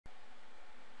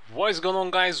What is going on,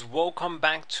 guys? Welcome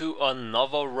back to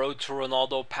another Road to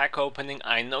Ronaldo pack opening.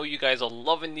 I know you guys are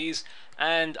loving these,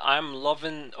 and I'm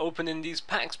loving opening these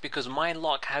packs because my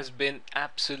luck has been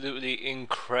absolutely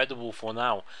incredible for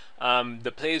now.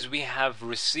 The players we have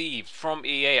received from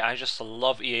EA, I just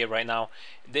love EA right now.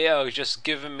 They are just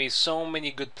giving me so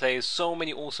many good players, so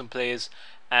many awesome players,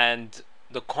 and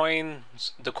the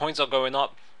coins are going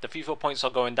up. The FIFA points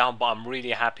are going down, but I'm really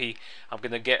happy. I'm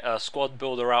gonna get a squad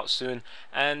builder out soon.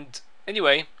 And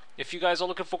anyway, if you guys are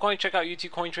looking for coin, check out UT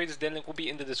Coin Traders. Their link will be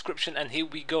in the description. And here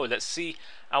we go. Let's see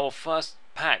our first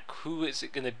pack. Who is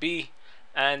it gonna be?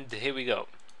 And here we go.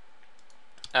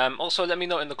 Also, let me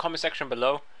know in the comment section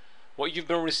below what you've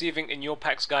been receiving in your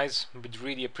packs, guys. Would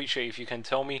really appreciate if you can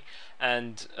tell me.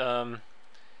 And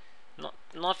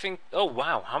nothing. Oh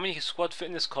wow, how many squad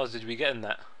fitness cards did we get in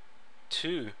that?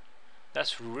 2.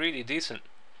 That's really decent.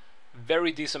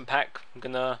 Very decent pack. I'm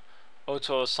gonna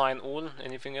auto assign all.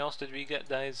 Anything else did we get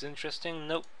that is interesting?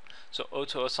 Nope. So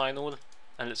auto assign all,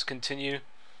 and let's continue.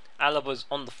 Alaba's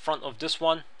on the front of this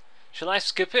one. Shall I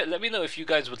skip it? Let me know if you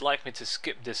guys would like me to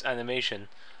skip this animation.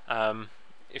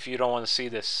 If you don't want to see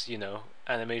this, you know,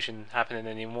 animation happening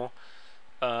anymore.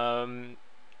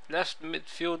 Left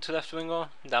midfield to left winger.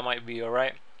 That might be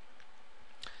alright.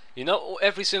 You know,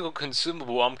 every single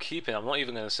consumable I'm keeping. I'm not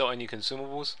even going to sell any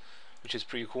consumables, which is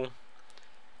pretty cool.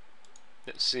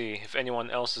 Let's see if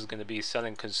anyone else is going to be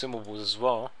selling consumables as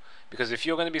well. Because if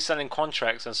you're going to be selling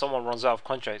contracts and someone runs out of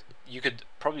contracts, you could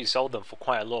probably sell them for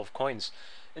quite a lot of coins.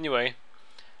 Anyway,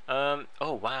 oh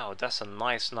wow, that's a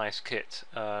nice kit.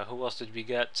 Who else did we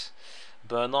get?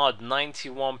 Bernard,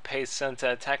 91 pace center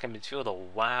attack and midfielder.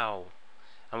 Wow.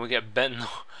 And we get Ben.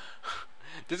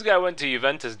 This guy went to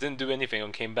Juventus, didn't do anything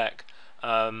and came back.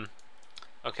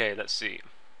 Okay, let's see.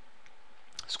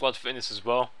 Squad fitness as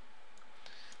well.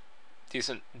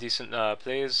 Decent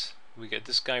players. We get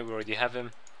this guy, we already have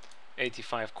him.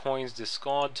 85 coins,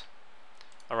 discard.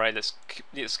 Alright,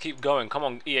 let's keep going. Come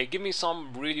on, EA, give me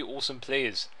some really awesome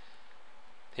players.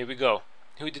 Here we go.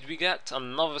 Who did we get?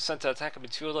 Another center attacker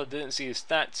midfielder, didn't see his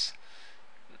stats.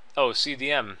 Oh,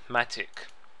 CDM, Matic.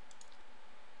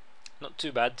 Not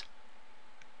too bad.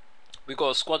 We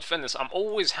got a squad fitness. I'm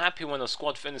always happy when a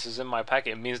squad fitness is in my pack.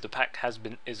 It means the pack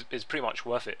is pretty much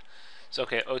worth it. So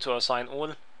okay, auto assign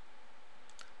all.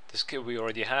 This kit we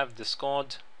already have.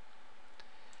 Discard.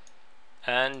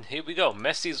 And here we go.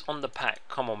 Messi's on the pack.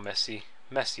 Come on, Messi.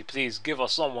 Messi, please give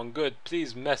us someone good.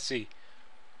 Please, Messi.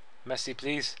 Messi,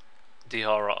 please.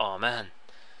 Diarra. Oh man.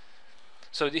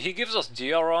 So he gives us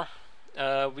Diarra.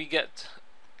 We get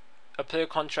a player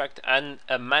contract and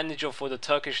a manager for the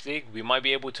Turkish league. We might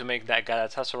be able to make that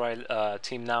Galatasaray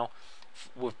team now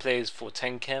with players for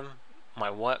 10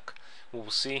 might work. We'll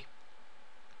see.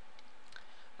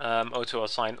 Auto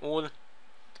assign all,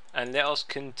 and let us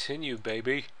continue,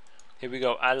 baby. Here we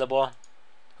go. Alaba.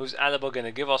 Who's Alaba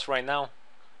gonna give us right now?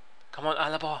 Come on,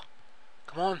 Alaba.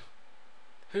 Come on.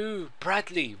 Who?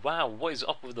 Bradley. Wow, what is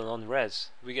up with the non-res?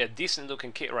 We get a decent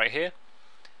looking kit right here.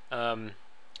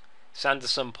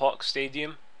 Sanderson Park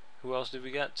Stadium. Who else did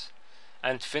we get?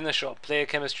 And finisher, player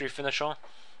chemistry finisher.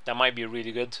 That might be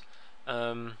really good.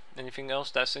 Anything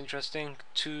else that's interesting?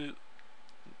 The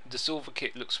silver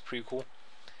kit looks pretty cool.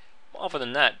 But other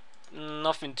than that,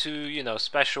 nothing too, you know,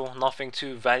 special. Nothing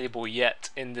too valuable yet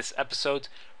in this episode.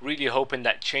 Really hoping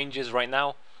that changes right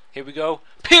now. Here we go.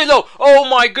 Pirlo! Oh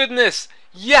my goodness!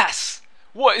 Yes!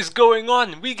 What is going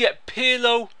on? We get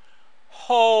Pirlo.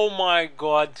 Oh my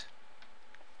god.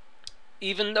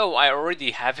 Even though I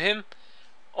already have him,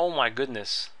 oh my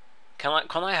goodness, can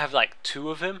I have like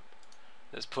 2 of him?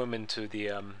 Let's put him into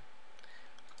the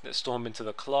let's store him into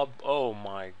the club. Oh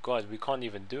my god, we can't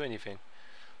even do anything.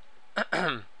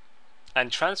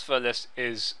 And transfer list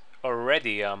is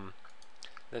already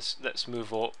let's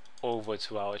move over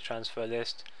to our transfer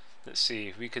list. Let's see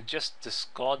if we could just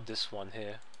discard this one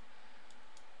here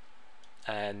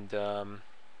and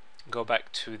go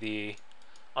back to the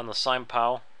unassigned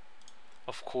pile.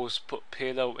 Of course, put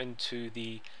Pirlo into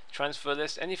the transfer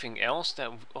list. Anything else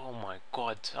that... Oh my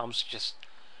god, I'm just...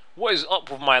 What is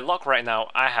up with my luck right now?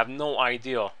 I have no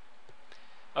idea.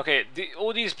 Okay,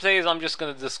 all these players I'm just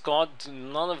going to discard.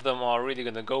 None of them are really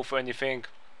going to go for anything.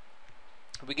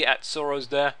 We get at Soros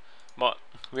there, but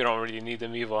we don't really need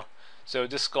them either. So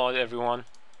discard everyone.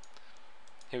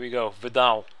 Here we go,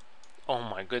 Vidal. Oh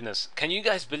my goodness. Can you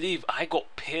guys believe I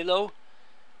got Pirlo?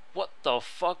 What the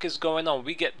fuck is going on?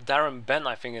 We get Darren Bent,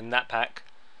 I think, in that pack.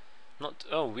 Not...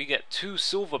 Oh, we get 2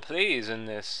 silver players in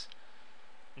this.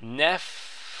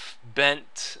 Neff,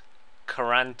 Bent,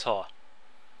 Caranta.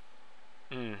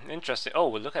 Interesting. Oh,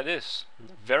 well, look at this.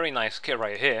 Very nice kit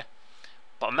right here.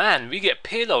 But man, we get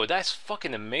Pirlo. That's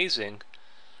fucking amazing.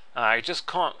 I just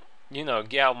can't, you know,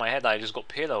 get out of my head that I just got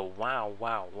Pirlo. Wow,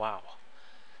 wow, wow.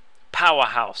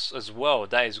 Powerhouse as well.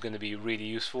 That is going to be really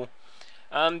useful.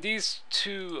 These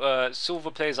two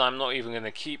silver players I'm not even going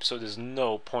to keep, so there's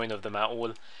no point of them at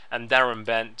all. And Darren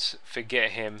Bent,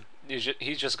 forget him.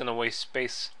 He's just going to waste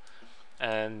space,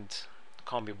 and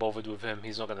can't be bothered with him.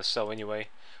 He's not going to sell anyway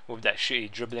with that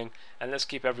shitty dribbling. And let's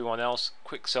keep everyone else.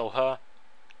 Quick sell her,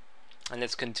 and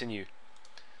let's continue.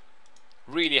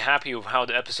 Really happy with how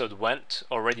the episode went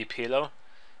already. Pirlo,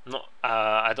 not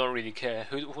I don't really care.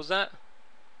 Who was that?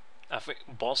 I think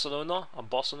Barcelona, a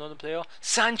Barcelona player.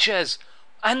 Sanchez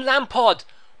and Lampard.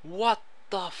 What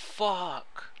the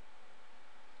fuck?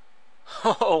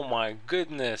 Oh my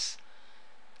goodness.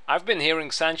 I've been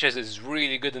hearing Sanchez is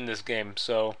really good in this game,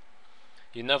 so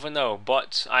you never know.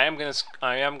 But I am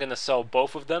gonna sell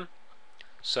both of them,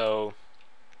 so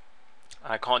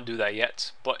I can't do that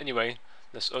yet. But anyway,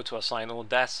 let's auto assign all.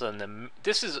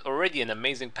 This is already an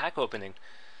amazing pack opening.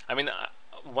 I mean,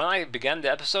 when I began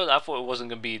the episode, I thought it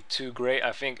wasn't going to be too great.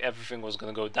 I think everything was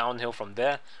going to go downhill from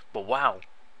there. But wow,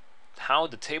 how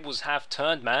the tables have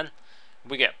turned, man.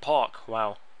 We get Park.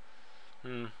 Wow.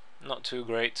 Not too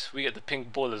great. We get the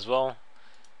pink ball as well.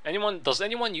 Does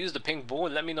anyone use the pink ball?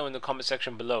 Let me know in the comment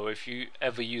section below if you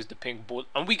ever use the pink ball.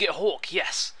 And we get Hawk.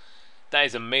 Yes, that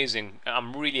is amazing.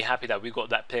 I'm really happy that we got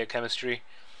that player chemistry.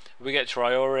 We get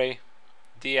Traore,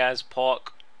 Diaz,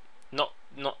 Park. Not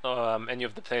any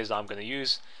of the players that I'm going to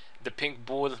use. The pink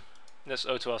ball, let's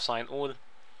auto assign all.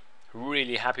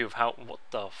 Really happy with how. What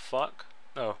the fuck?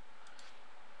 Oh,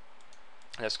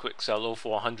 let's quick sell all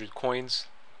for 100 coins,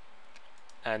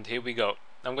 and here we go.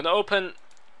 I'm going to open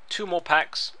 2 more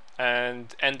packs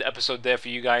and end the episode there for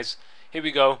you guys. Here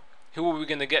we go. Who are we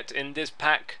going to get in this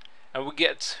pack? And we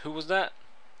get, who was that?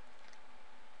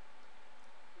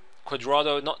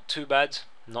 Quadrado. Not too bad,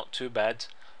 not too bad.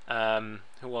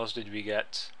 Who else did we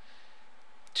get?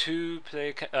 2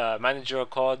 player manager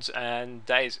cards, and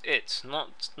that is it.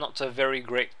 Not a very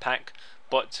great pack,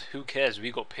 but who cares?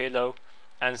 We got Pirlo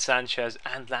and Sanchez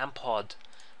and Lampard.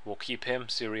 We'll keep him.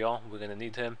 Syria, we're gonna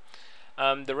need him.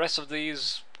 The rest of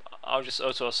these, I'll just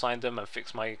auto assign them and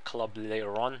fix my club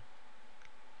later on.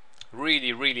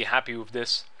 Really happy with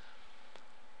this.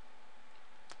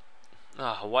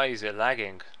 Why is it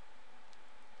lagging?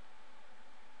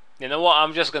 You know what,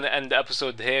 I'm just going to end the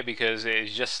episode here because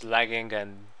it's just lagging,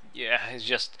 and yeah, it's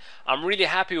just, I'm really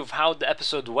happy with how the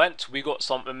episode went. We got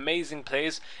some amazing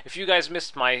plays. If you guys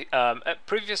missed my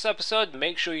previous episode,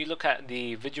 make sure you look at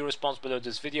the video response below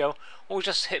this video, or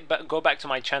just go back to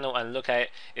my channel and look at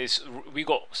it. We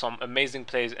got some amazing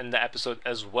plays in the episode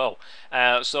as well.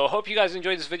 So I hope you guys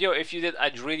enjoyed this video. If you did,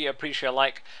 I'd really appreciate a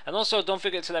like, and also don't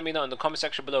forget to let me know in the comment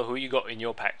section below who you got in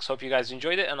your packs. Hope you guys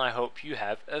enjoyed it, and I hope you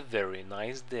have a very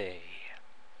nice day.